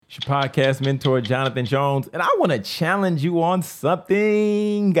It's your podcast mentor, Jonathan Jones, and I want to challenge you on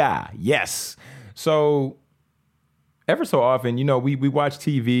something. Yes. So ever so often, we watch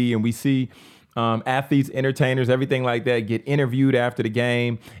TV and we see athletes, entertainers, everything like that get interviewed after the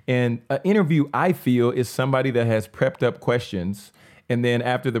game. And an interview, I feel, is somebody that has prepped up questions. And then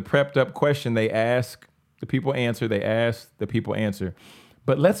after the prepped up question, they ask, the people answer, they ask, the people answer.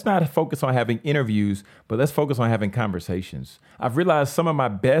 But let's not focus on having interviews, but let's focus on having conversations. I've realized some of my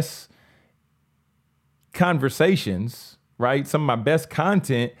best conversations, right? Some of my best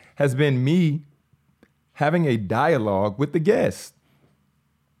content has been me having a dialogue with the guest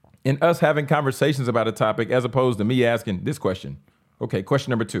and us having conversations about a topic as opposed to me asking this question. Okay, question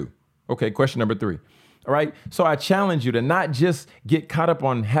number 2. Okay, question number 3. All right. So I challenge you to not just get caught up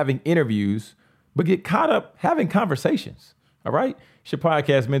on having interviews, but get caught up having conversations. All right. It's your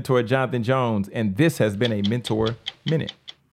podcast mentor, Jonathan Jones, and this has been a Mentor Minute.